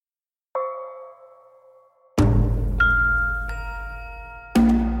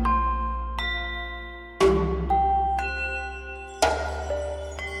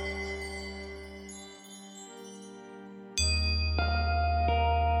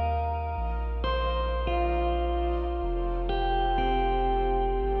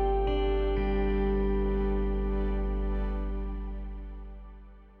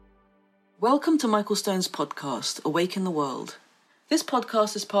Welcome to Michael Stone's podcast, Awaken the World. This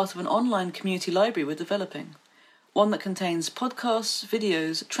podcast is part of an online community library we're developing, one that contains podcasts,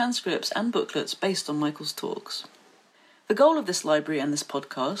 videos, transcripts, and booklets based on Michael's talks. The goal of this library and this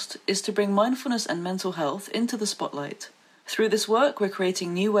podcast is to bring mindfulness and mental health into the spotlight. Through this work, we're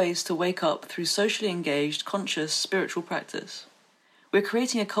creating new ways to wake up through socially engaged, conscious, spiritual practice. We're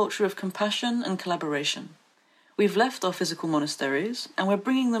creating a culture of compassion and collaboration. We've left our physical monasteries, and we're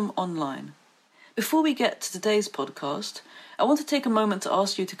bringing them online. Before we get to today's podcast, I want to take a moment to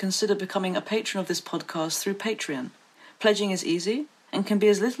ask you to consider becoming a patron of this podcast through Patreon. Pledging is easy and can be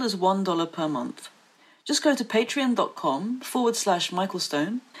as little as $1 per month. Just go to patreon.com/Michael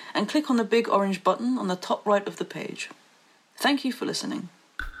Stone and click on the big orange button on the top right of the page. Thank you for listening.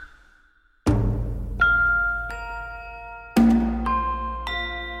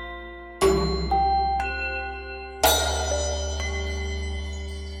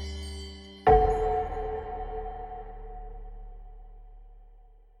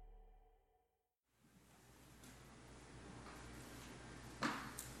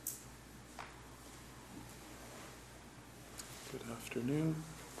 Good afternoon.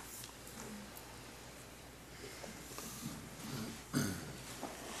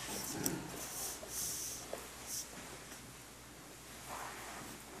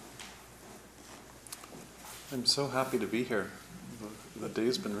 I'm so happy to be here. The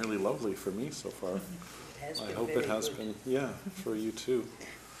day's been really lovely for me so far. I hope it has been, for you too.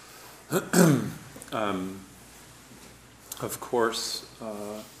 Of course,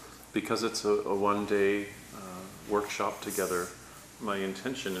 because it's a one-day workshop together, my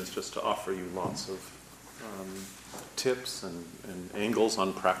intention is just to offer you lots of tips and angles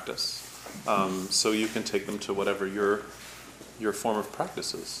on practice, so you can take them to whatever your form of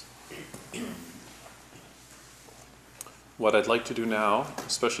practice is. What I'd like to do now,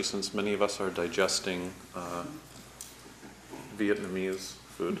 especially since many of us are digesting Vietnamese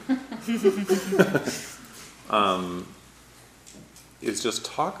food, is just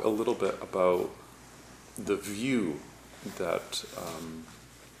talk a little bit about the view that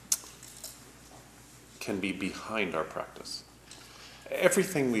can be behind our practice.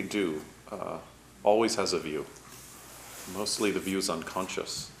 Everything we do always has a view. Mostly the view is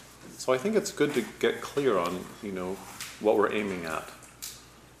unconscious. So I think it's good to get clear on, what we're aiming at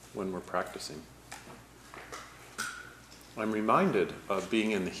when we're practicing. I'm reminded of being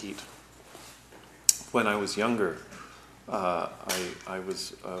in the heat. When I was younger, I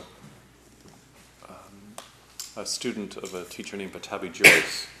was a student of a teacher named Pattabhi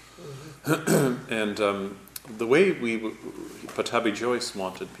Jois. And the way Pattabhi Jois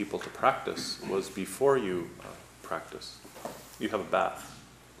wanted people to practice was before you practice, you have a bath.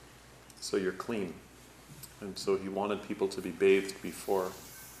 So you're clean. And so he wanted people to be bathed before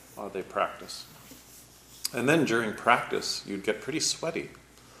they practice. And then during practice, you'd get pretty sweaty.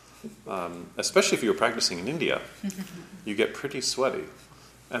 Especially if you were practicing in India, you get pretty sweaty.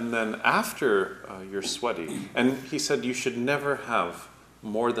 And then after you're sweaty, and he said you should never have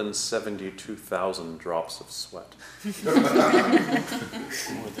more than 72,000 drops of sweat.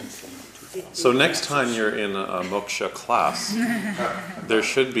 So next time you're in a moksha class, there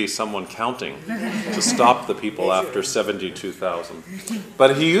should be someone counting to stop the people after 72,000.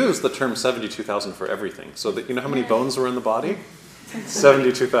 But he used the term 72,000 for everything. So that, you know how many bones were in the body?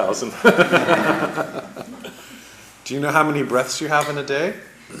 72,000. Do you know how many breaths you have in a day?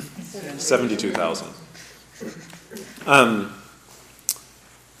 72,000.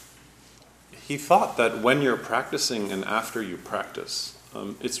 He thought that when you're practicing and after you practice,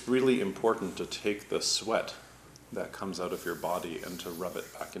 it's really important to take the sweat that comes out of your body and to rub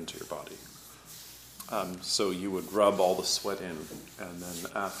it back into your body. So you would rub all the sweat in, and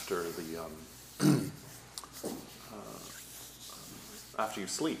then after after you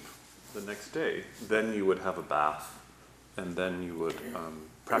sleep the next day, then you would have a bath, and then you would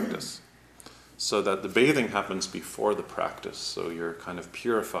practice. So that the bathing happens before the practice, so you're kind of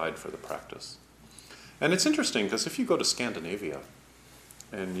purified for the practice. And it's interesting, because if you go to Scandinavia,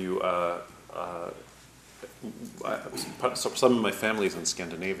 and some of my family is in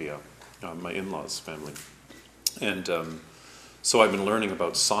Scandinavia, my in-laws' family. And so I've been learning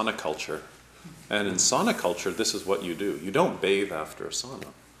about sauna culture. And in sauna culture, this is what you do. You don't bathe after a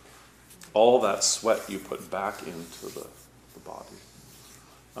sauna. All that sweat you put back into the body.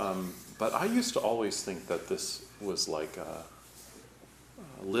 But I used to always think that this was like a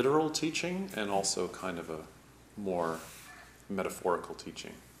literal teaching and also kind of a more metaphorical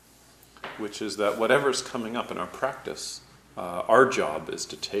teaching, which is that whatever's coming up in our practice, our job is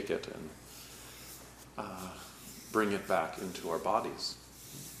to take it and bring it back into our bodies.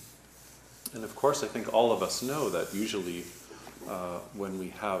 And of course, I think all of us know that usually when we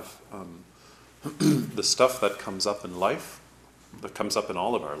have the stuff that comes up in life, that comes up in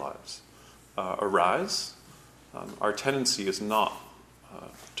all of our lives, arise, our tendency is not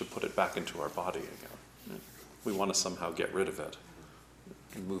to put it back into our body again. We want to somehow get rid of it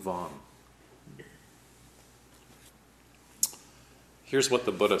and move on. Here's what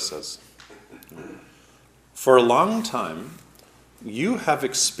the Buddha says. For a long time, you have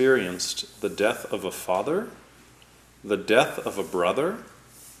experienced the death of a father, the death of a brother,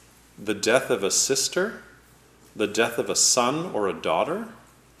 the death of a sister, the death of a son or a daughter,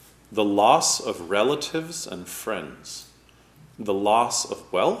 the loss of relatives and friends, the loss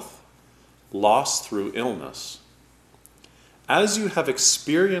of wealth, loss through illness. As you have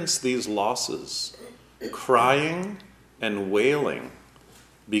experienced these losses, crying and wailing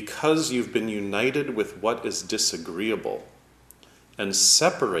because you've been united with what is disagreeable and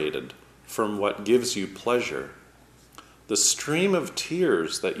separated from what gives you pleasure, the stream of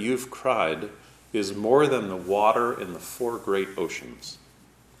tears that you've cried is more than the water in the 4 great oceans.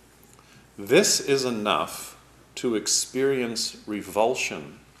 This is enough to experience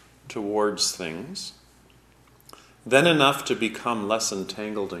revulsion towards things, then enough to become less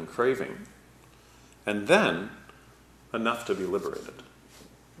entangled in craving, and then enough to be liberated.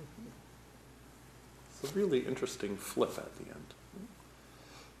 It's a really interesting flip at the end.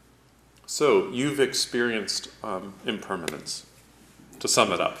 So, you've experienced impermanence, to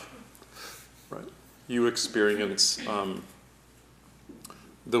sum it up. Right? You experience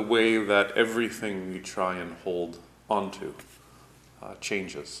the way that everything we try and hold onto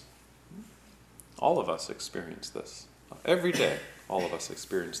changes. All of us experience this. Every day, all of us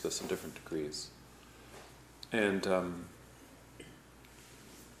experience this in different degrees. And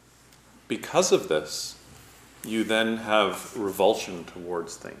because of this, you then have revulsion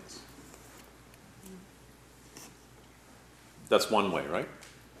towards things. That's one way, right?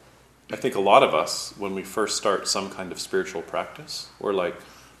 I think a lot of us, when we first start some kind of spiritual practice, we're like,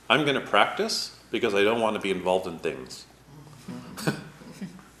 I'm going to practice because I don't want to be involved in things.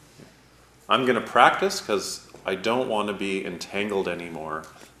 I'm going to practice because I don't want to be entangled anymore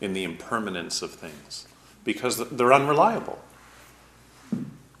in the impermanence of things, because they're unreliable.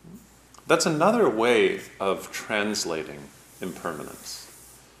 That's another way of translating impermanence,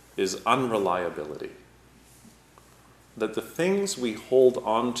 is unreliability. That the things we hold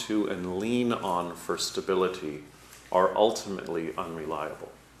on to and lean on for stability are ultimately unreliable.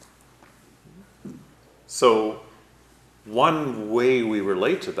 So one way we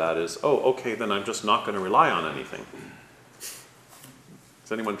relate to that is, oh, okay, then I'm just not going to rely on anything.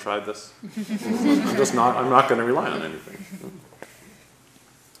 Has anyone tried this? I'm not going to rely on anything.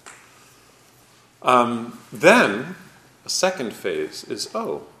 Then a second phase is,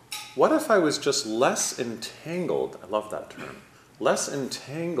 oh, what if I was just less entangled, I love that term, less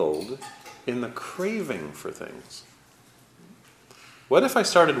entangled in the craving for things? What if I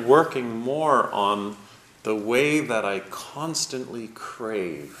started working more on the way that I constantly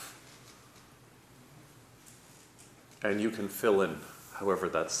crave? And you can fill in however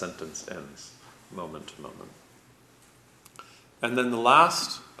that sentence ends, moment to moment. And then the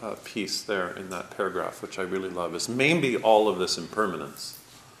last piece there in that paragraph, which I really love, is maybe all of this impermanence,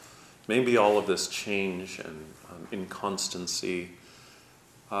 maybe all of this change and inconstancy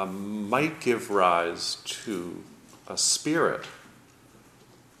might give rise to a spirit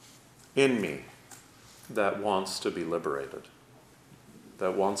in me that wants to be liberated,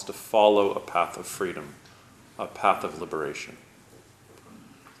 that wants to follow a path of freedom, a path of liberation.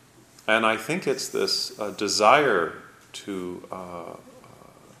 And I think it's this desire to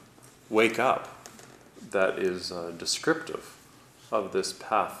wake up that is descriptive of this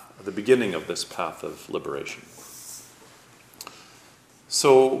path, the beginning of this path of liberation.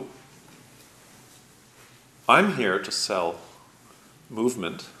 So, I'm here to sell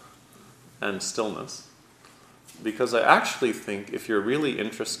movement and stillness, because I actually think if you're really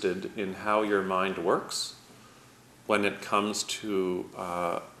interested in how your mind works, when it comes to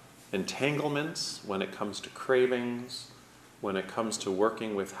entanglements, when it comes to cravings, when it comes to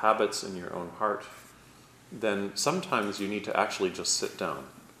working with habits in your own heart, then sometimes you need to actually just sit down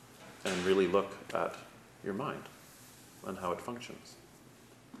and really look at your mind and how it functions.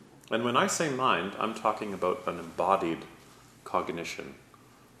 And when I say mind, I'm talking about an embodied cognition,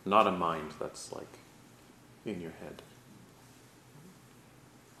 not a mind that's like in your head.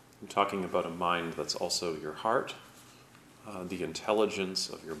 I'm talking about a mind that's also your heart, the intelligence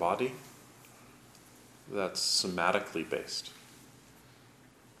of your body, that's somatically based.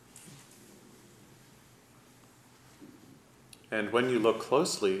 And when you look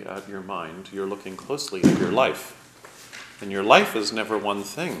closely at your mind, you're looking closely at your life. And your life is never one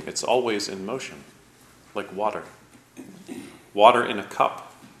thing. It's always in motion, like water. Water in a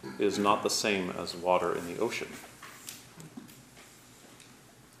cup is not the same as water in the ocean.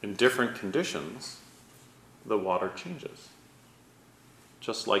 In different conditions, the water changes,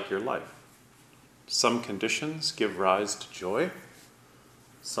 just like your life. Some conditions give rise to joy.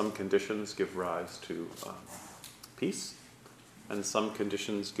 Some conditions give rise to peace. And some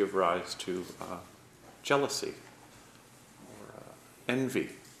conditions give rise to jealousy, or envy,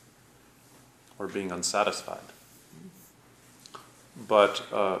 or being unsatisfied. But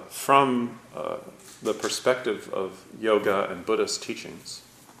from the perspective of yoga and Buddhist teachings,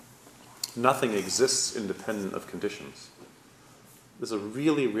 nothing exists independent of conditions. This is a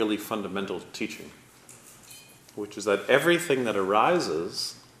really, really fundamental teaching, which is that everything that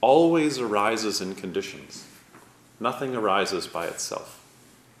arises always arises in conditions. Nothing arises by itself.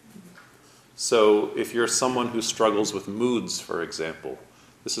 So if you're someone who struggles with moods, for example,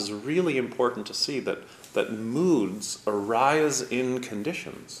 this is really important to see that moods arise in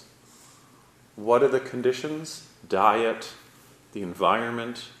conditions. What are the conditions? Diet, the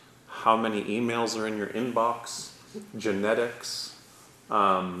environment, how many emails are in your inbox, genetics,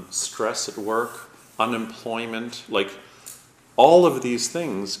 stress at work, unemployment. Like, all of these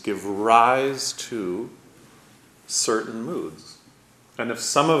things give rise to certain moods. And if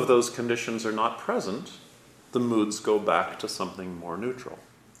some of those conditions are not present, the moods go back to something more neutral.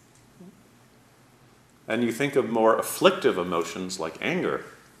 And you think of more afflictive emotions like anger,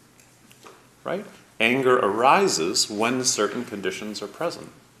 right? Anger arises when certain conditions are present.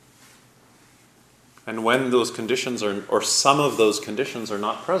 And when those conditions are, or some of those conditions are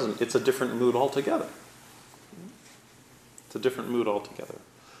not present, it's a different mood altogether. It's a different mood altogether.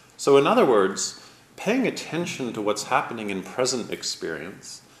 So in other words, paying attention to what's happening in present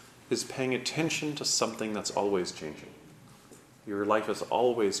experience is paying attention to something that's always changing. Your life is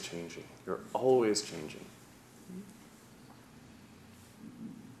always changing. You're always changing.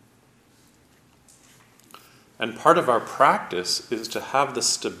 And part of our practice is to have the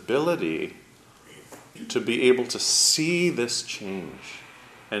stability to be able to see this change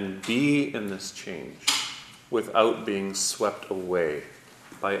and be in this change without being swept away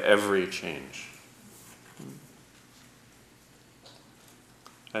by every change.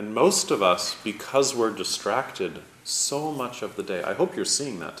 And most of us, because we're distracted so much of the day, I hope you're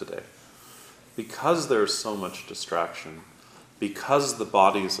seeing that today, because there's so much distraction, because the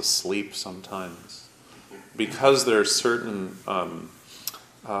body is asleep sometimes, because there are certain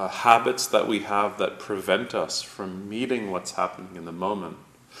habits that we have that prevent us from meeting what's happening in the moment,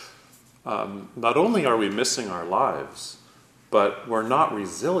 not only are we missing our lives, but we're not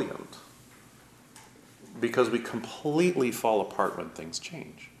resilient because we completely fall apart when things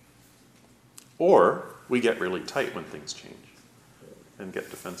change. Or we get really tight when things change and get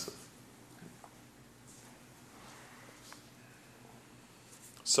defensive.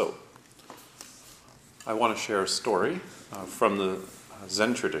 So, I want to share a story from the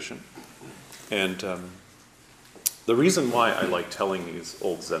Zen tradition. And the reason why I like telling these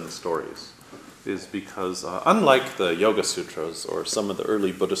old Zen stories is because unlike the Yoga Sutras or some of the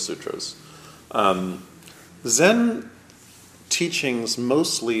early Buddhist sutras, Zen teachings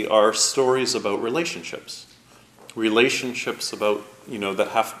mostly are stories about relationships. Relationships about, that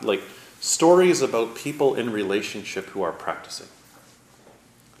have, like, stories about people in relationship who are practicing.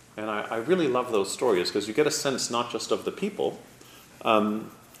 And I really love those stories because you get a sense not just of the people,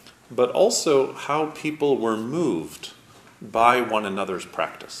 but also how people were moved by one another's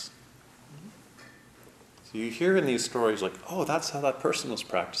practice. So you hear in these stories like, oh, that's how that person was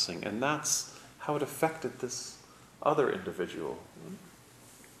practicing, and that's how it affected this other individual.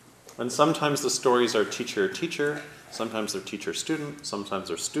 And sometimes the stories are teacher-teacher, sometimes they're teacher-student, sometimes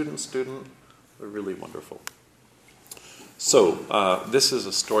they're student-student. They're really wonderful. So this is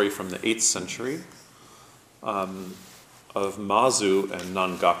a story from the 8th century of Mazu and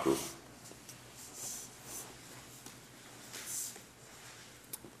Nangaku.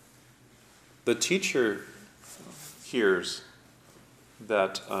 The teacher hears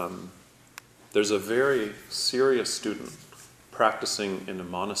that there's a very serious student practicing in a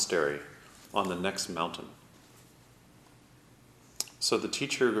monastery on the next mountain. So the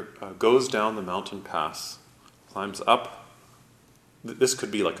teacher goes down the mountain pass, climbs up. This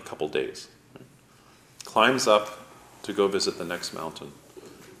could be like a couple days. Right? Climbs up to go visit the next mountain,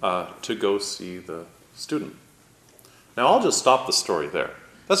 to go see the student. Now I'll just stop the story there.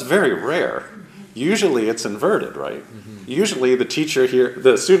 That's very rare. Usually it's inverted, right? Mm-hmm. Usually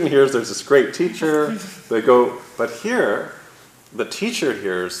the student hears there's this great teacher, they go, but here the teacher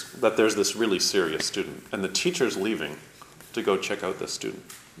hears that there's this really serious student, and the teacher's leaving to go check out this student.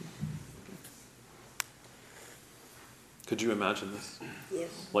 Could you imagine this? Yes.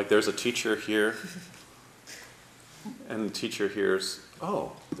 Like there's a teacher here, and the teacher hears,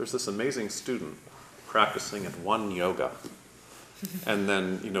 oh, there's this amazing student practicing at one yoga. And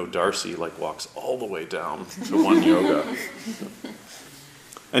then, Darcy walks all the way down to one yoga.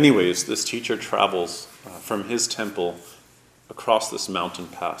 Anyways, this teacher travels from his temple across this mountain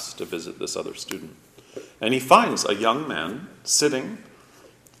pass to visit this other student. And he finds a young man sitting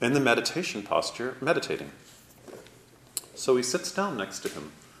in the meditation posture, meditating. So he sits down next to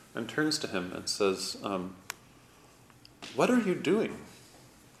him and turns to him and says, what are you doing?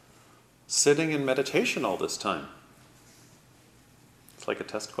 Sitting in meditation all this time? It's like a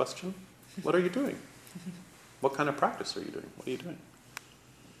test question. What are you doing? What kind of practice are you doing? What are you doing?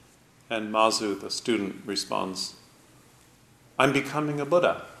 And Mazu, the student, responds, I'm becoming a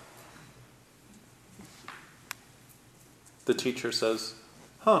Buddha. The teacher says,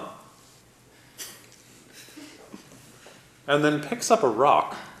 huh. And then picks up a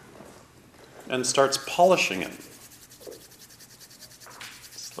rock and starts polishing it.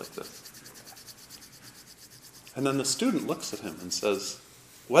 Just like this. And then the student looks at him and says,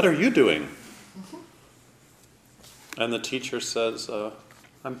 what are you doing? And the teacher says,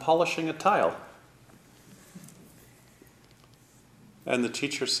 I'm polishing a tile. And the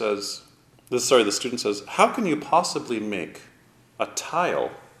student says, how can you possibly make a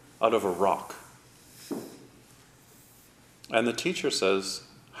tile out of a rock? And the teacher says,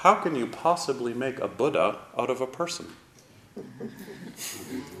 how can you possibly make a Buddha out of a person?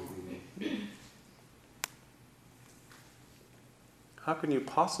 How can you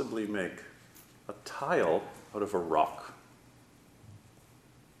possibly make a tile out of a rock?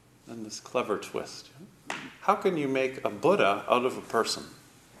 And this clever twist. How can you make a Buddha out of a person?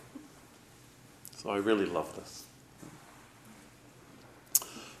 So I really love this.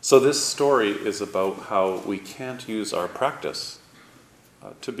 So this story is about how we can't use our practice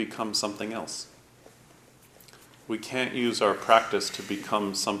to become something else. We can't use our practice to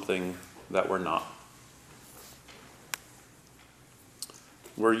become something that we're not.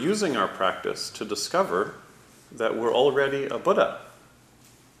 We're using our practice to discover that we're already a Buddha.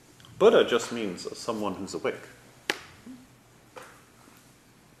 Buddha just means someone who's awake.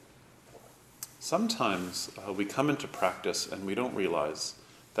 Sometimes we come into practice and we don't realize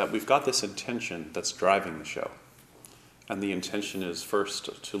that we've got this intention that's driving the show. And the intention is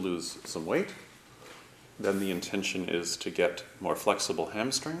first to lose some weight. Then the intention is to get more flexible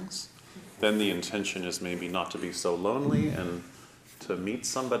hamstrings. Then the intention is maybe not to be so lonely and to meet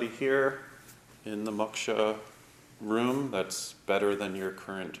somebody here in the moksha room that's better than your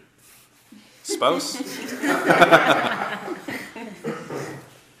current spouse.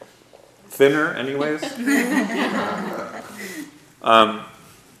 Thinner, anyways.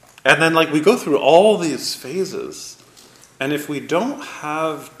 And then we go through all these phases, and if we don't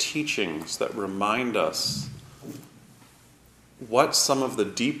have teachings that remind us what some of the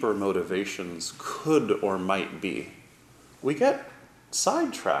deeper motivations could or might be, we get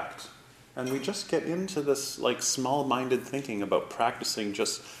sidetracked, and we just get into this small-minded thinking about practicing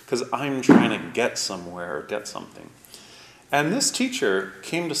just because I'm trying to get somewhere or get something. And this teacher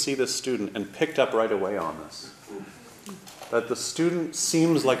came to see this student and picked up right away on this. That the student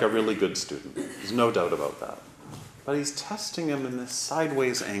seems like a really good student. There's no doubt about that. But he's testing him in this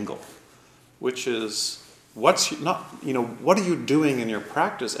sideways angle, which is, what are you doing in your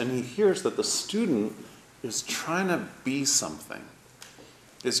practice? And he hears that the student is trying to be something,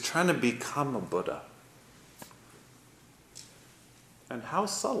 is trying to become a Buddha. And how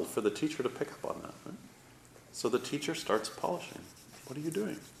subtle for the teacher to pick up on that, right? So the teacher starts polishing. What are you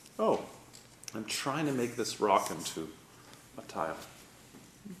doing? Oh, I'm trying to make this rock into a tile.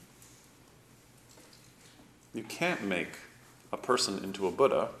 You can't make a person into a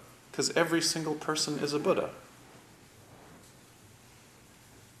Buddha because every single person is a Buddha.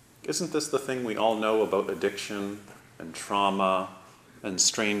 Isn't this the thing we all know about addiction and trauma and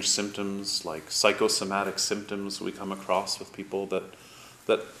strange symptoms like psychosomatic symptoms we come across with people, that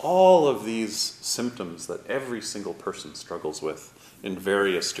all of these symptoms that every single person struggles with in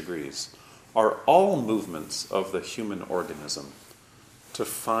various degrees are all movements of the human organism to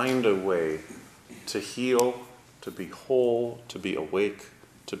find a way to heal, to be whole, to be awake,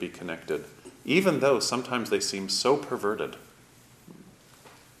 to be connected, even though sometimes they seem so perverted.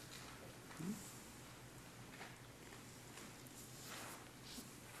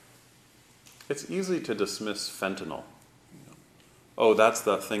 It's easy to dismiss fentanyl. Oh, that's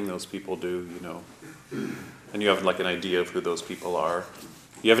the thing those people do, And you have like an idea of who those people are.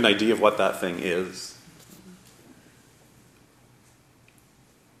 You have an idea of what that thing is.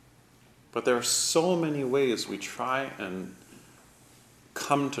 But there are so many ways we try and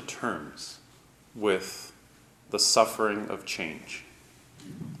come to terms with the suffering of change.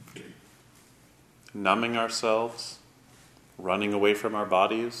 Numbing ourselves, running away from our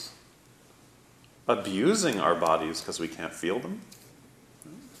bodies, abusing our bodies because we can't feel them.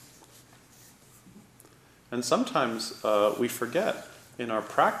 And sometimes we forget in our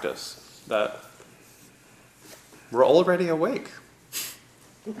practice that we're already awake.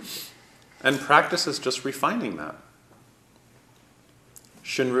 And practice is just refining that.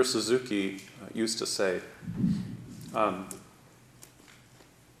 Shunryu Suzuki used to say,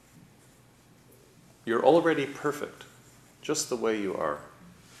 you're already perfect, just the way you are.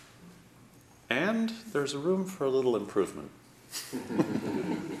 And there's room for a little improvement.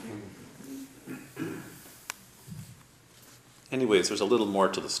 Anyways, there's a little more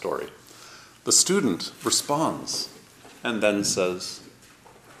to the story. The student responds and then says,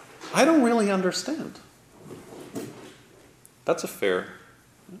 I don't really understand. That's a fair.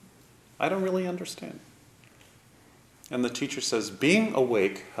 I don't really understand. And the teacher says, being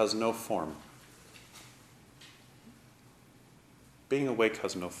awake has no form. Being awake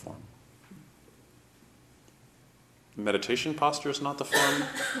has no form. The meditation posture is not the form.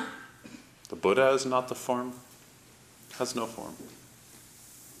 The Buddha is not the form. Has no form.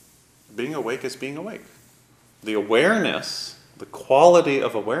 Being awake is being awake. The awareness, the quality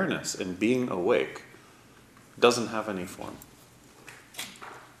of awareness in being awake doesn't have any form.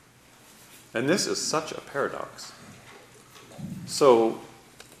 And this is such a paradox. So,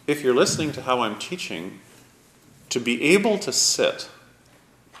 if you're listening to how I'm teaching, to be able to sit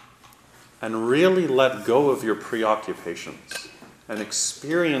and really let go of your preoccupations and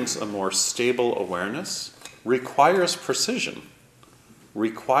experience a more stable awareness requires precision,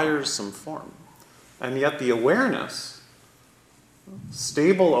 requires some form. And yet the awareness,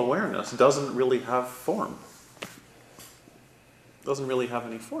 stable awareness, doesn't really have form. Doesn't really have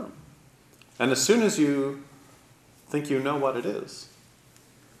any form. And as soon as you think you know what it is,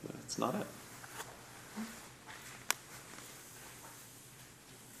 it's not it.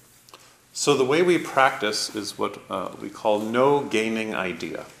 So the way we practice is what we call no gaining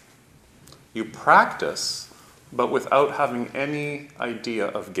idea. You practice, but without having any idea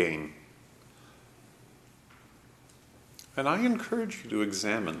of gain. And I encourage you to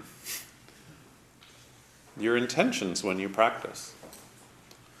examine your intentions when you practice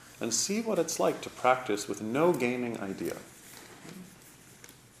and see what it's like to practice with no gaining idea.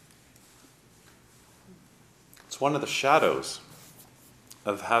 It's one of the shadows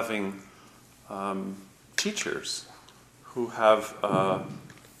of having teachers who have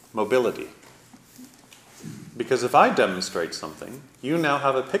mobility. Because if I demonstrate something, you now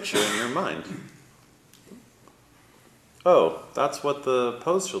have a picture in your mind. Oh, that's what the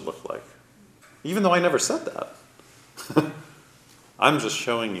pose should look like. Even though I never said that. I'm just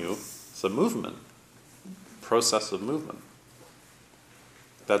showing you some movement, process of movement.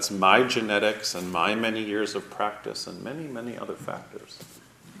 That's my genetics and my many years of practice and many, many other factors.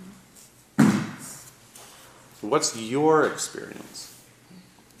 What's your experience?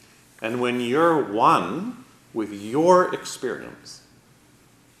 And when you're one with your experience,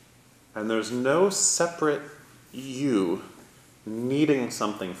 and there's no separate you needing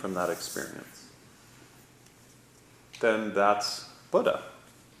something from that experience, then that's Buddha.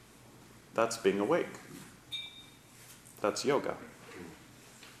 That's being awake. That's yoga.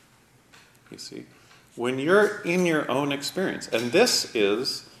 You see? When you're in your own experience, and this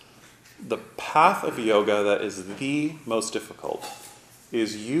is the path of yoga that is the most difficult,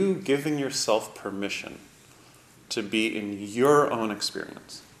 is you giving yourself permission to be in your own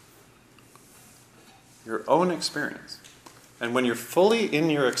experience. Your own experience. And when you're fully in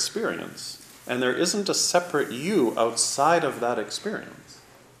your experience, and there isn't a separate you outside of that experience,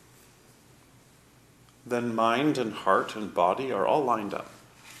 then mind and heart and body are all lined up.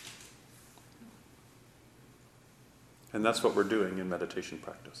 And that's what we're doing in meditation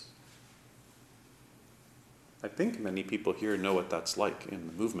practice. I think many people here know what that's like in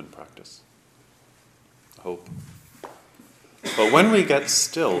the movement practice. I hope. But when we get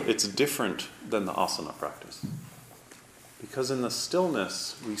still, it's different than the asana practice. Because in the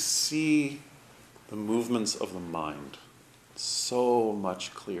stillness, we see the movements of the mind so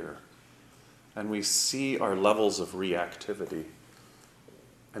much clearer. And we see our levels of reactivity.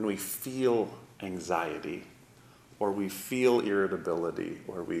 And we feel anxiety, or we feel irritability,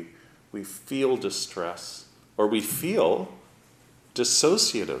 or we feel distress, or we feel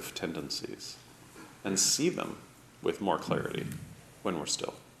dissociative tendencies. and see them with more clarity when we're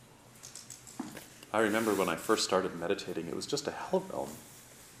still. I remember when I first started meditating, it was just a hell realm.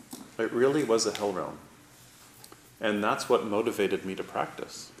 It really was a hell realm. And that's what motivated me to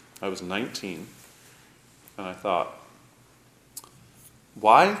practice. I was 19, and I thought,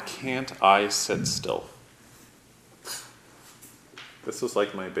 why can't I sit still? This was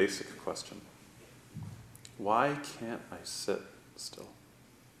like my basic question. Why can't I sit still?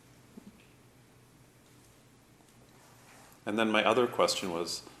 And then my other question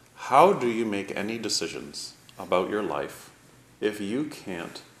was, how do you make any decisions about your life if you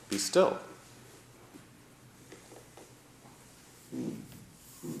can't be still?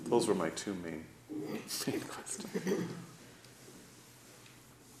 Those were my two main questions.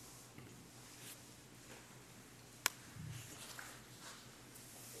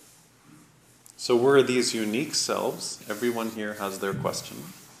 So we're these unique selves. Everyone here has their question.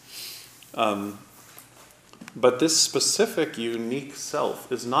 But this specific unique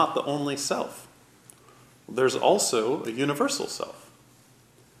self is not the only self. There's also a universal self.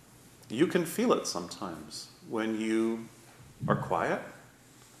 You can feel it sometimes when you are quiet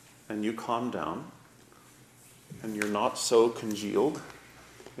and you calm down and you're not so congealed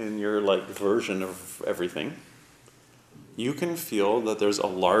in your version of everything. You can feel that there's a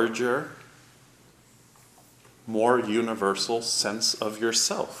larger, more universal sense of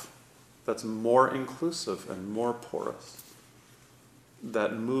yourself that's more inclusive and more porous,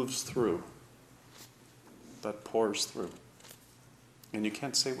 that moves through, that pours through. And you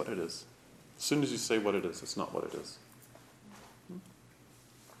can't say what it is. As soon as you say what it is, it's not what it is.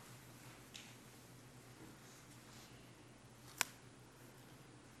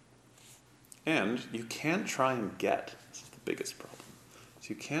 And you can't try and get, this is the biggest problem, so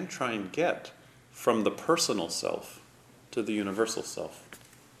you can't try and get from the personal self to the universal self.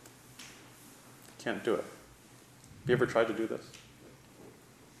 Can't do it. Have you ever tried to do this?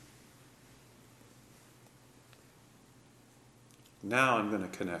 Now I'm going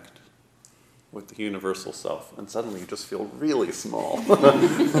to connect with the universal self, and suddenly you just feel really small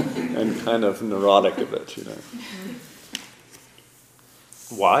and kind of neurotic a bit, you know.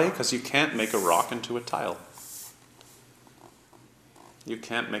 Why? Because you can't make a rock into a tile. You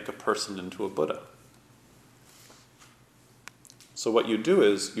can't make a person into a Buddha. So what you do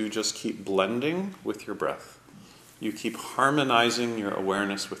is you just keep blending with your breath. You keep harmonizing your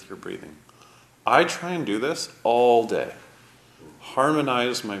awareness with your breathing. I try and do this all day.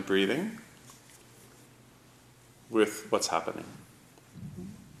 Harmonize my breathing with what's happening.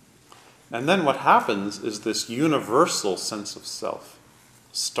 And then what happens is this universal sense of self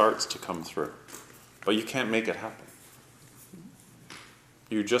starts to come through. But you can't make it happen.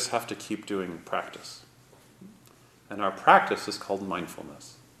 You just have to keep doing practice. And our practice is called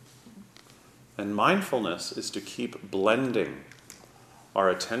mindfulness. And mindfulness is to keep blending our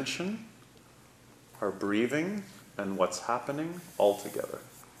attention, our breathing, and what's happening all together.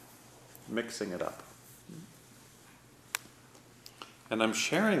 Mixing it up. And I'm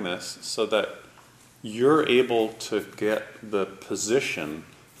sharing this so that you're able to get the position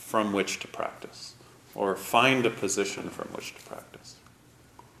from which to practice, or find a position from which to practice.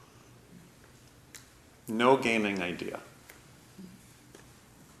 No gaming idea.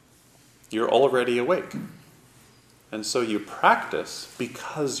 You're already awake. And so you practice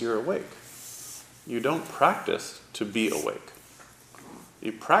because you're awake. You don't practice to be awake.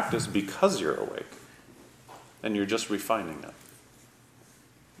 You practice because you're awake. And you're just refining it.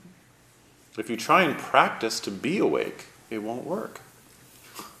 If you try and practice to be awake, it won't work.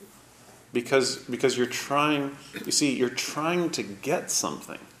 Because you're trying to get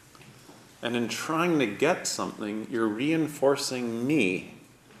something. And in trying to get something, you're reinforcing me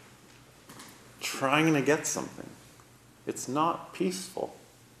trying to get something. It's not peaceful.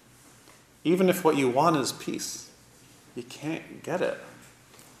 Even if what you want is peace, you can't get it.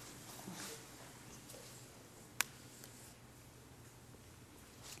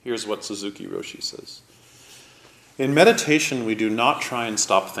 Here's what Suzuki Roshi says. In meditation, we do not try and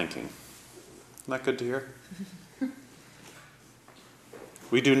stop thinking. Isn't that good to hear?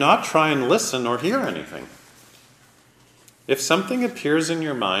 We do not try and listen or hear anything. If something appears in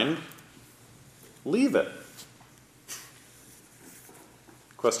your mind, leave it.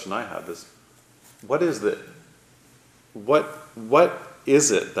 The question I have is, what is it? What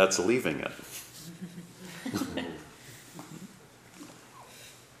is it that's leaving it?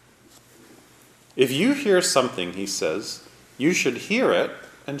 If you hear something, he says, you should hear it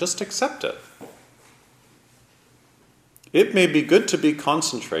and just accept it. It may be good to be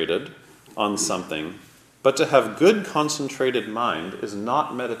concentrated on something, but to have good concentrated mind is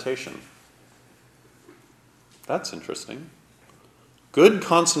not meditation. That's interesting. Good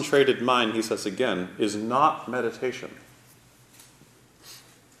concentrated mind, he says again, is not meditation.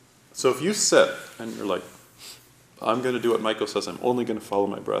 So if you sit and you're like, I'm going to do what Michael says, I'm only going to follow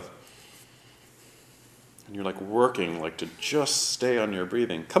my breath. And you're like working like to just stay on your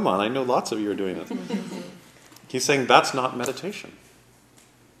breathing. Come on, I know lots of you are doing it. He's saying that's not meditation.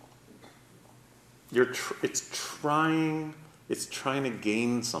 It's trying to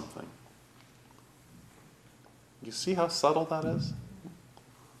gain something. You see how subtle that is?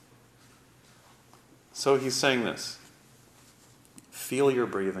 So he's saying this. Feel your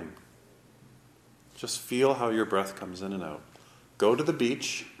breathing. Just feel how your breath comes in and out. Go to the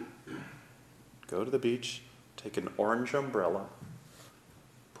beach. Take an orange umbrella.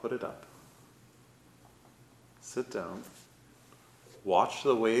 Put it up. Sit down. Watch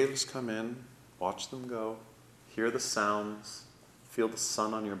the waves come in. Watch them go. Hear the sounds. Feel the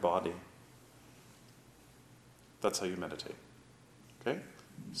sun on your body. That's how you meditate. Okay?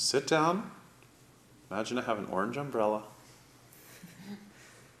 Sit down. Imagine I have an orange umbrella.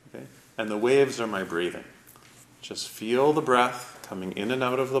 Okay? And the waves are my breathing. Just feel the breath coming in and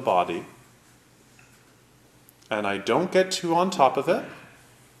out of the body. And I don't get too on top of it.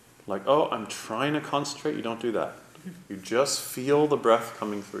 Like, oh, I'm trying to concentrate. You don't do that. You just feel the breath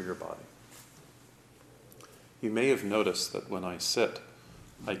coming through your body. You may have noticed that when I sit,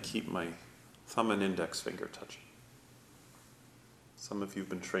 I keep my thumb and index finger touching. Some of you have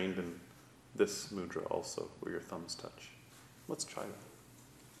been trained in this mudra also, where your thumbs touch. Let's try that.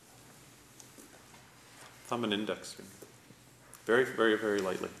 Thumb and index finger. Very, very, very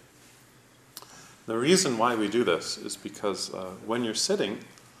lightly. The reason why we do this is because when you're sitting,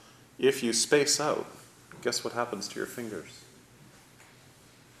 if you space out, guess what happens to your fingers?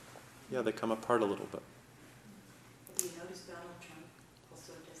 Yeah, they come apart a little bit. Do you notice Donald Trump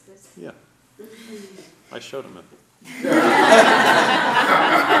also does this? Yeah. I showed him it.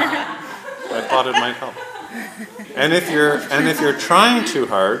 I thought it might help. And if you're trying too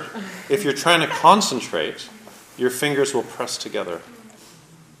hard, if you're trying to concentrate, your fingers will press together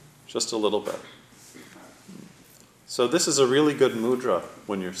just a little bit. So this is a really good mudra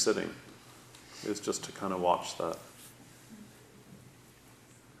when you're sitting, is just to kind of watch that.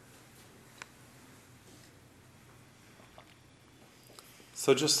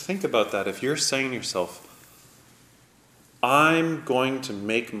 So just think about that. If you're saying to yourself, I'm going to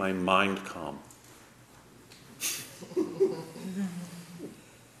make my mind calm.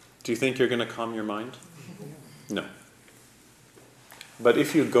 Do you think you're going to calm your mind? No. But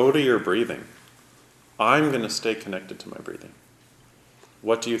if you go to your breathing, I'm going to stay connected to my breathing.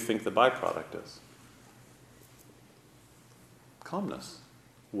 What do you think the byproduct is? Calmness.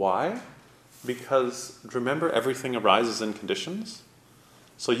 Why? Because remember, everything arises in conditions.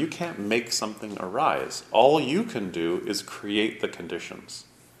 So you can't make something arise. All you can do is create the conditions.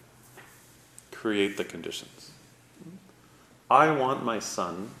 Create the conditions. I want my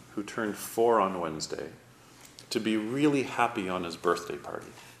son, who turned 4 on Wednesday, to be really happy on his birthday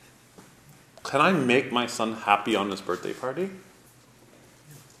party. Can I make my son happy on his birthday party?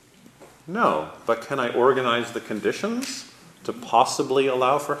 No. But can I organize the conditions to possibly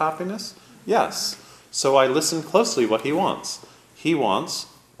allow for happiness? Yes. So I listen closely what he wants. He wants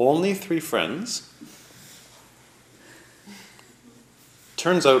only 3 friends.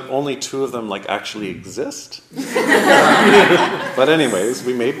 Turns out only 2 of them actually exist. But anyways,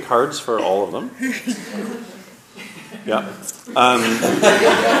 we made cards for all of them. Yeah.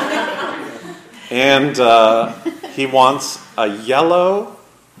 And he wants a yellow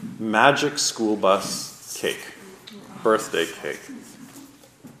magic school bus cake, birthday cake.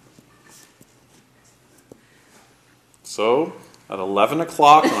 So at 11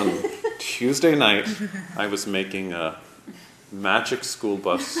 o'clock on Tuesday night, I was making a magic school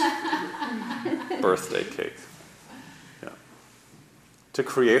bus birthday cake. Yeah. To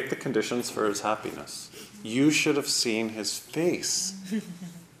create the conditions for his happiness. You should have seen his face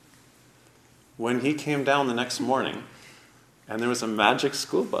when he came down the next morning and there was a magic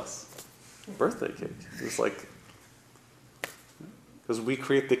school bus birthday cake. It was like, because we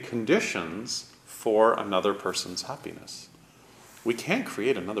create the conditions for another person's happiness. We can't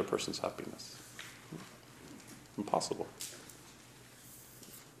create another person's happiness. Impossible.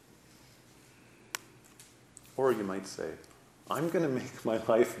 Or you might say, I'm going to make my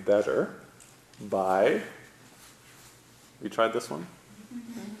life better by... You tried this one?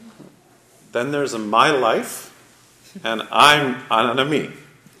 Then there's a my life, and I'm a me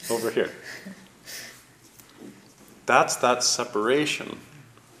over here. That's that separation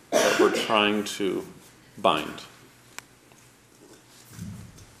that we're trying to bind.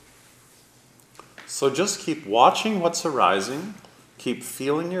 So just keep watching what's arising, keep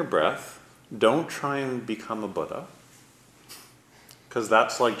feeling your breath. Don't try and become a Buddha, because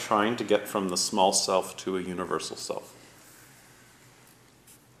that's like trying to get from the small self to a universal self.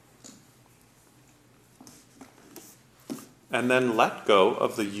 And then let go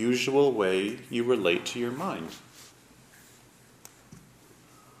of the usual way you relate to your mind.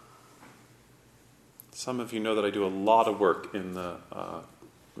 Some of you know that I do a lot of work in the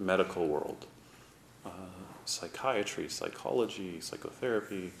medical world. Psychiatry, psychology,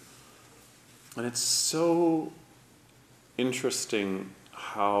 psychotherapy. And it's so interesting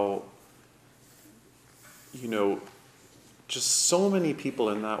how, just so many people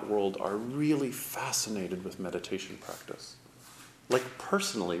in that world are really fascinated with meditation practice. Like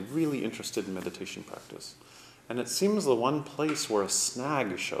personally, really interested in meditation practice. And it seems the one place where a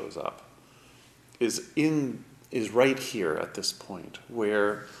snag shows up is right here at this point,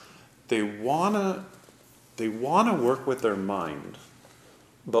 where they wanna work with their mind,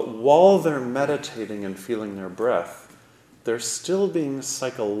 but while they're meditating and feeling their breath, they're still being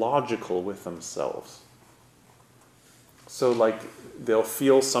psychological with themselves. So like they'll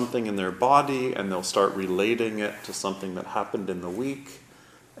feel something in their body and they'll start relating it to something that happened in the week,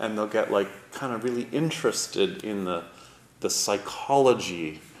 and they'll get like kind of really interested in the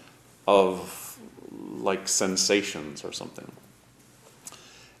psychology of like sensations or something.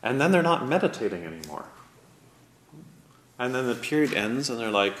 And then they're not meditating anymore. And then the period ends and they're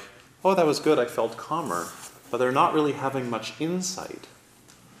like, oh, that was good, I felt calmer. But they're not really having much insight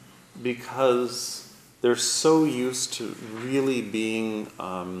because they're so used to really being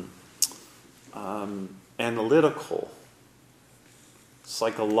analytical,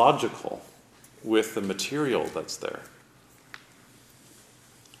 psychological with the material that's there.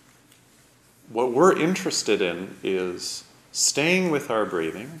 What we're interested in is staying with our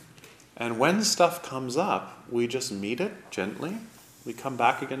breathing, and when stuff comes up, we just meet it gently. We come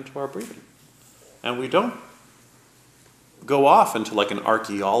back again to our breathing. And we don't go off into like an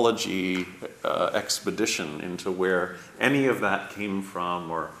archaeology expedition into where any of that came from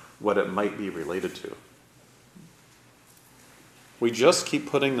or what it might be related to. We just keep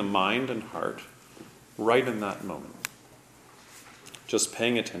putting the mind and heart right in that moment. Just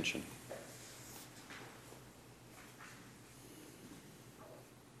paying attention.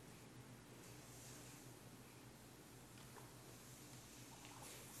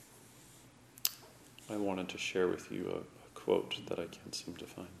 I wanted to share with you a quote that I can't seem to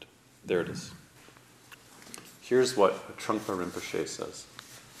find. There it is. Here's what Trungpa Rinpoche says.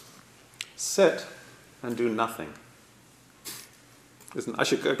 Sit and do nothing. I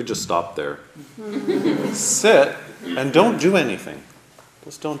could just stop there. Sit and don't do anything.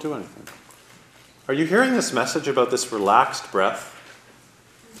 Just don't do anything. Are you hearing this message about this relaxed breath?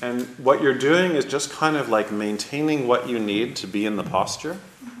 And what you're doing is just kind of like maintaining what you need to be in the posture,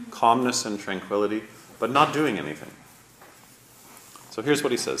 calmness and tranquility, but not doing anything. So here's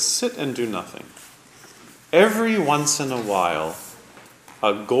what he says. Sit and do nothing. Every once in a while,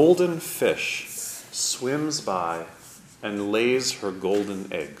 a golden fish swims by and lays her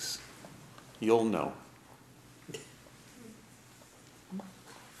golden eggs. You'll know.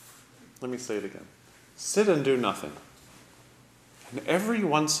 Let me say it again. Sit and do nothing. And every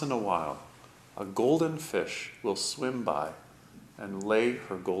once in a while, a golden fish will swim by and lay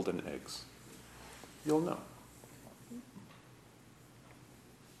her golden eggs. You'll know.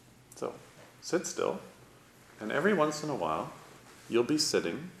 So, sit still, and every once in a while, you'll be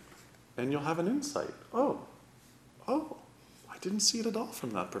sitting, and you'll have an insight. Oh, I didn't see it at all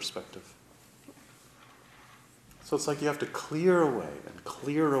from that perspective. So it's like you have to clear away, and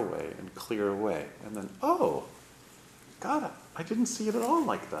clear away, and clear away, and then, oh, God, I didn't see it at all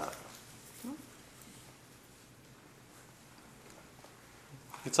like that.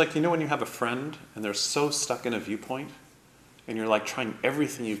 It's like, when you have a friend and they're so stuck in a viewpoint and you're like trying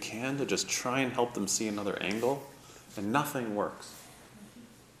everything you can to just try and help them see another angle and nothing works.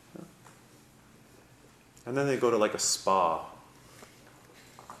 And then they go to like a spa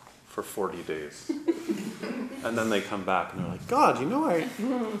for 40 days. And then they come back and they're like, God,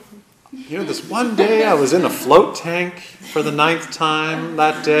 this one day I was in a float tank for the 9th time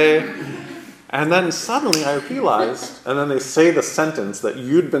that day. And then suddenly I realized, and then they say the sentence that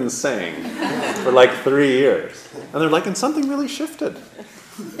you'd been saying for like 3 years. And they're like, and something really shifted.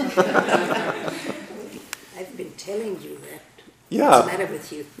 I've been telling you that. Yeah. What's the matter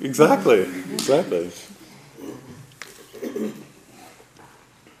with you? Exactly.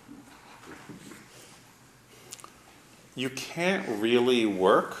 You can't really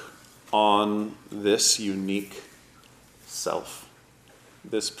work on this unique self,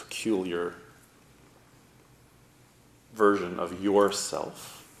 this peculiar version of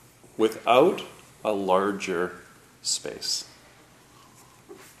yourself without a larger space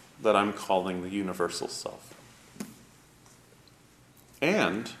that I'm calling the universal self.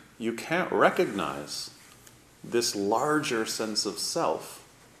 And you can't recognize this larger sense of self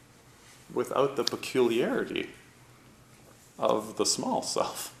without the peculiarity of the small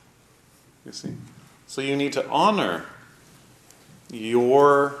self. You see? So you need to honor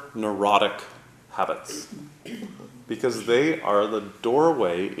your neurotic habits because they are the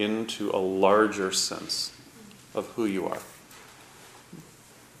doorway into a larger sense of who you are.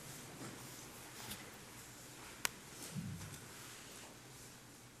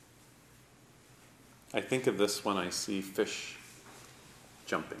 I think of this when I see fish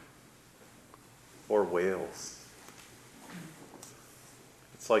jumping or whales.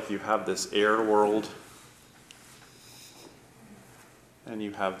 It's like you have this air world and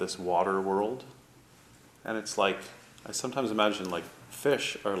you have this water world. And it's like, I sometimes imagine like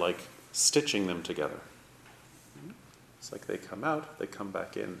fish are like stitching them together. It's like they come out, they come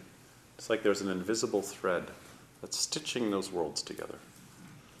back in. It's like there's an invisible thread that's stitching those worlds together.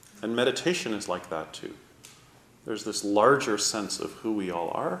 And meditation is like that too. There's this larger sense of who we all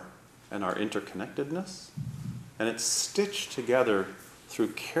are and our interconnectedness, and it's stitched together through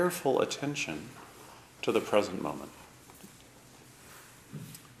careful attention to the present moment.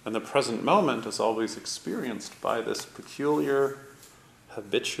 And the present moment is always experienced by this peculiar,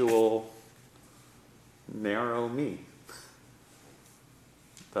 habitual, narrow me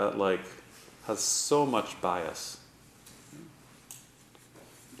that like has so much bias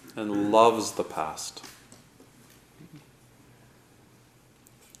and loves the past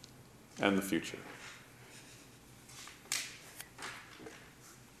and the future.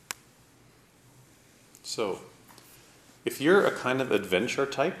 So, if you're a kind of adventure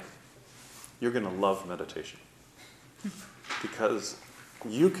type, you're going to love meditation. Because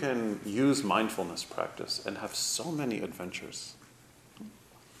you can use mindfulness practice and have so many adventures.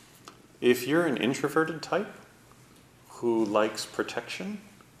 If you're an introverted type who likes protection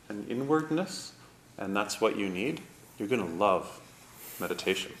and inwardness, and that's what you need, you're going to love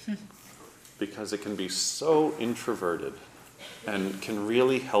meditation. Because it can be so introverted and can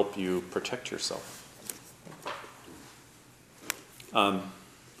really help you protect yourself.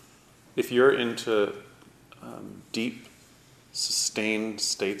 If you're into deep, sustained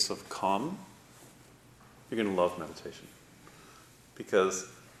states of calm, you're going to love meditation. Because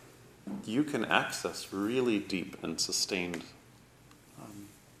you can access really deep and sustained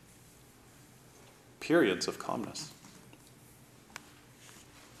periods of calmness.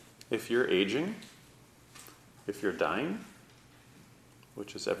 If you're aging, if you're dying,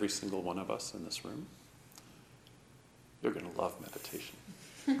 which is every single one of us in this room, you're going to love meditation.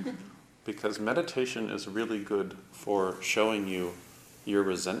 Because meditation is really good for showing you your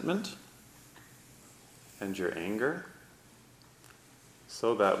resentment and your anger,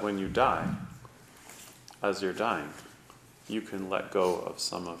 so that when you die, as you're dying, you can let go of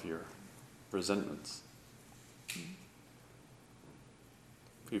some of your resentments. If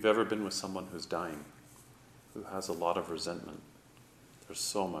you've ever been with someone who's dying, who has a lot of resentment, there's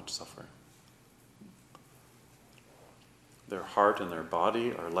so much suffering. Their heart and their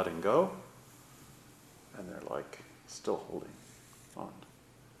body are letting go, and they're like still holding on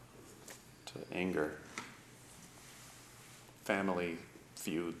to anger, family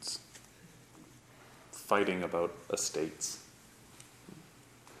feuds, fighting about estates,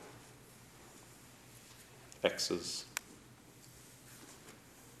 exes.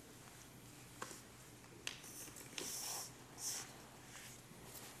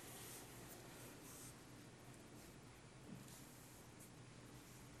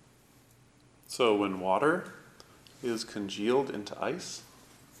 So when water is congealed into ice,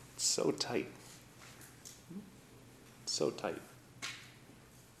 it's so tight. So tight.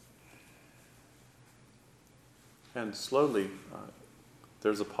 And slowly,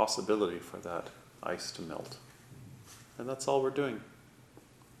 there's a possibility for that ice to melt. And that's all we're doing.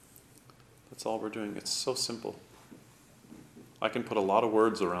 That's all we're doing. It's so simple. I can put a lot of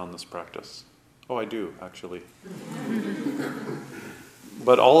words around this practice. Oh, I do, actually.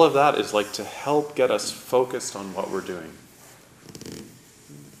 But all of that is like to help get us focused on what we're doing.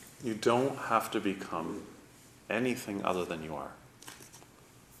 You don't have to become anything other than you are.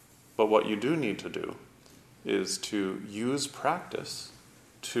 But what you do need to do is to use practice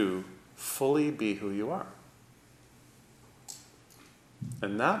to fully be who you are.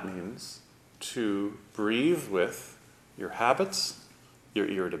 And that means to breathe with your habits, your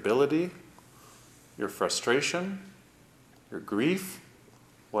irritability, your frustration, your grief,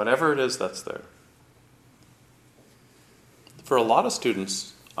 whatever it is that's there. for a lot of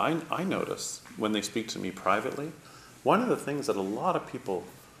students, I notice when they speak to me privately, one of the things that a lot of people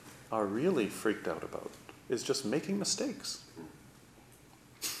are really freaked out about is just making mistakes.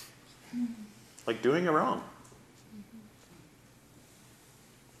 Like doing it wrong.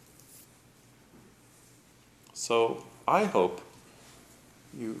 So I hope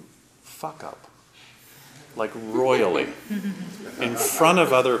you fuck up, like royally, in front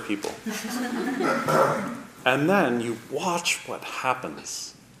of other people. And then you watch what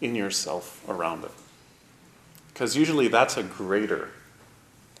happens in yourself around it. Because usually that's a greater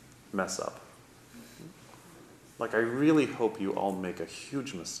mess up. Like I really hope you all make a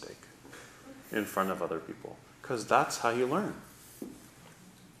huge mistake in front of other people. Because that's how you learn.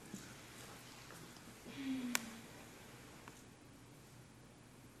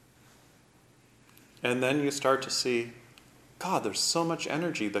 And then you start to see, God, there's so much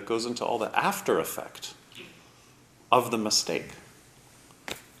energy that goes into all the after effect of the mistake.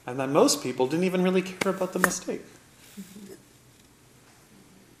 And then most people didn't even really care about the mistake.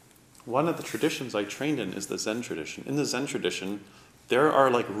 One of the traditions I trained in is the Zen tradition. In the Zen tradition, there are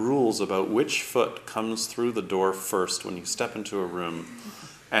like rules about which foot comes through the door first when you step into a room.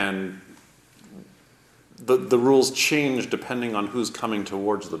 And the rules change depending on who's coming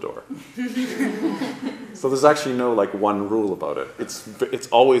towards the door. So there's actually no like one rule about it. It's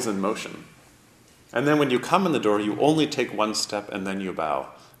always in motion. And then when you come in the door, you only take one step and then you bow.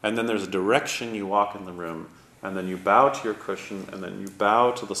 And then there's a direction you walk in the room, and then you bow to your cushion, and then you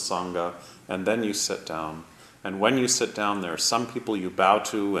bow to the Sangha, and then you sit down. And when you sit down, there are some people you bow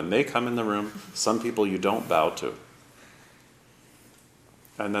to and they come in the room, some people you don't bow to.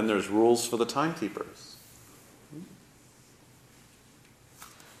 And then there's rules for the timekeepers.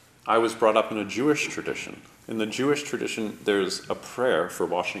 I was brought up in a Jewish tradition. In the Jewish tradition, there's a prayer for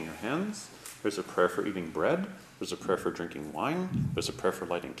washing your hands, there's a prayer for eating bread, there's a prayer for drinking wine, there's a prayer for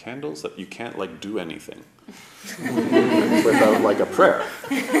lighting candles, that you can't like do anything without like a prayer.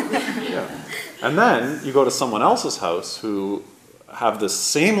 Yeah. And then you go to someone else's house who have the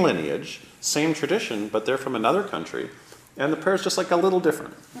same lineage, same tradition, but they're from another country, and the prayer is just like a little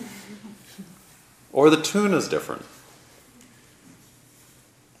different. Or the tune is different.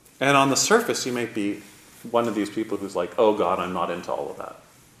 And on the surface, you might be one of these people who's like, oh God, I'm not into all of that.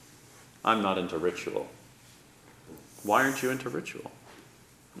 I'm not into ritual. Why aren't you into ritual?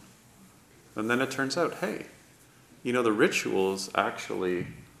 And then it turns out, hey, you know, the ritual is actually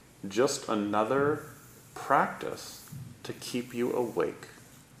just another practice to keep you awake.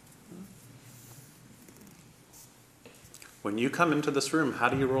 When you come into this room, how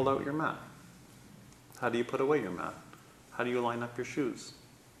do you roll out your mat? How do you put away your mat? How do you line up your shoes?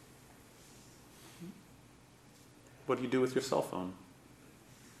 What do you do with your cell phone?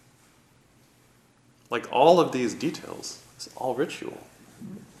 Like all of these details, it's all ritual.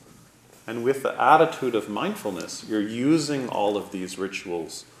 And with the attitude of mindfulness, you're using all of these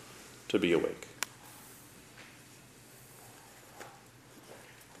rituals to be awake.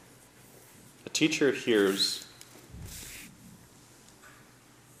 A teacher hears,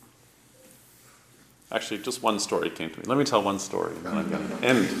 actually just one story came to me. Let me tell one story and then I'm going to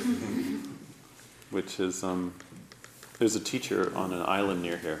end. Which is, there's a teacher on an island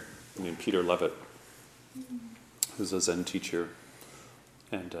near here named Peter Levitt, who's a Zen teacher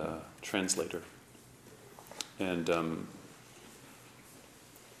and translator. And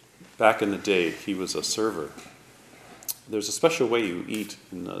back in the day, he was a server. There's a special way you eat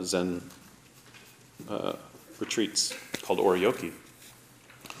in Zen retreats called oryoki,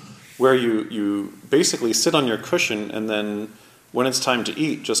 where you basically sit on your cushion, and then when it's time to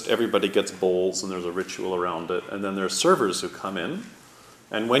eat, just everybody gets bowls and there's a ritual around it. And then there are servers who come in.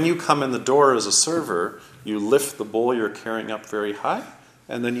 And when you come in the door as a server, you lift the bowl you're carrying up very high,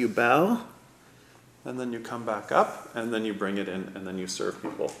 and then you bow, and then you come back up, and then you bring it in, and then you serve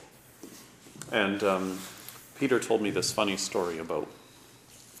people. And Peter told me this funny story about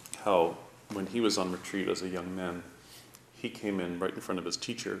how when he was on retreat as a young man, he came in right in front of his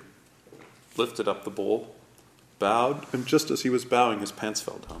teacher, lifted up the bowl, bowed, and just as he was bowing, his pants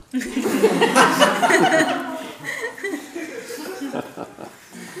fell down.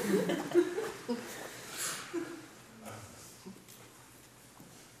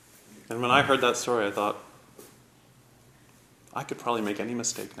 And when I heard that story, I thought, I could probably make any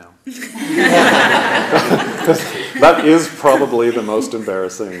mistake now. That is probably the most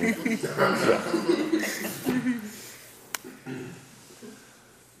embarrassing. Yeah.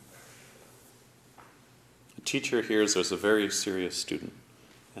 A teacher hears there's a very serious student,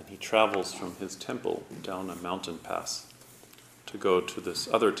 and he travels from his temple down a mountain pass to go to this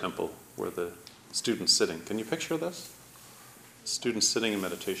other temple where the student's sitting. Can you picture this? Student's sitting in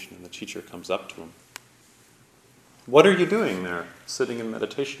meditation and the teacher comes up to him. What are you doing there, sitting in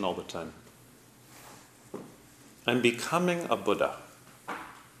meditation all the time? I'm becoming a Buddha.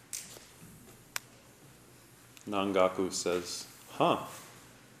 Nangaku says, huh.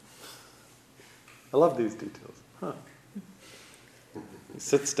 I love these details. Huh. He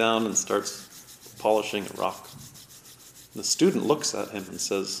sits down and starts polishing a rock. The student looks at him and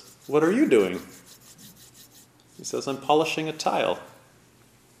says, what are you doing? He says, I'm polishing a tile.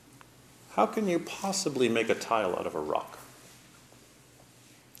 How can you possibly make a tile out of a rock?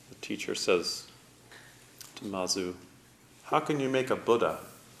 The teacher says to Mazu, how can you make a Buddha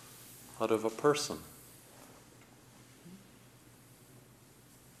out of a person?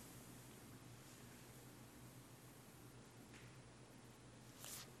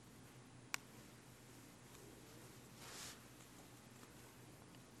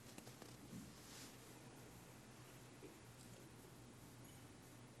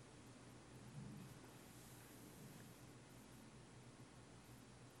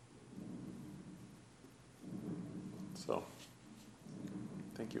 So,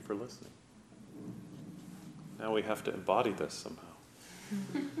 thank you for listening. Now we have to embody this somehow.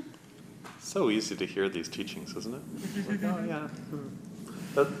 So easy to hear these teachings, isn't it? It's like, oh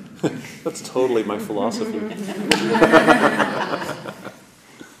yeah, that's totally my philosophy.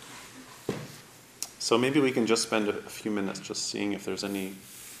 So maybe we can just spend a few minutes just seeing if there's any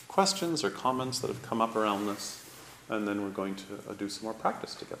questions or comments that have come up around this, and then we're going to do some more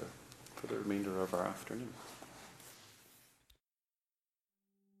practice together for the remainder of our afternoon.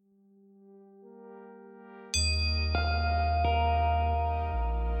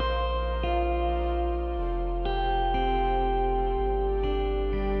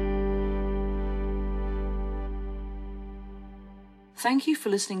 Thank you for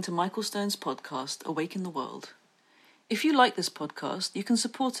listening to Michael Stone's podcast, Awaken the World. If you like this podcast, you can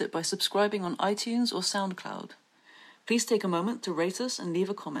support it by subscribing on iTunes or SoundCloud. Please take a moment to rate us and leave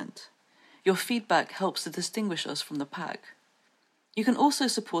a comment. Your feedback helps to distinguish us from the pack. You can also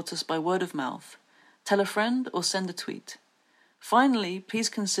support us by word of mouth. Tell a friend or send a tweet. Finally, please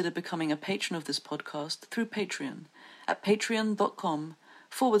consider becoming a patron of this podcast through Patreon at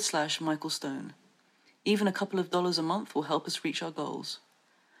patreon.com/Michael Stone. Even a couple of dollars a month will help us reach our goals.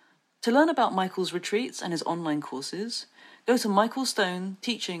 To learn about Michael's retreats and his online courses, go to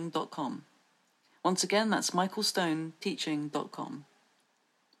michaelstoneteaching.com. Once again, that's michaelstoneteaching.com.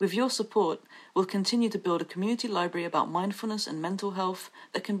 With your support, we'll continue to build a community library about mindfulness and mental health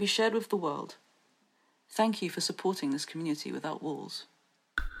that can be shared with the world. Thank you for supporting this community without walls.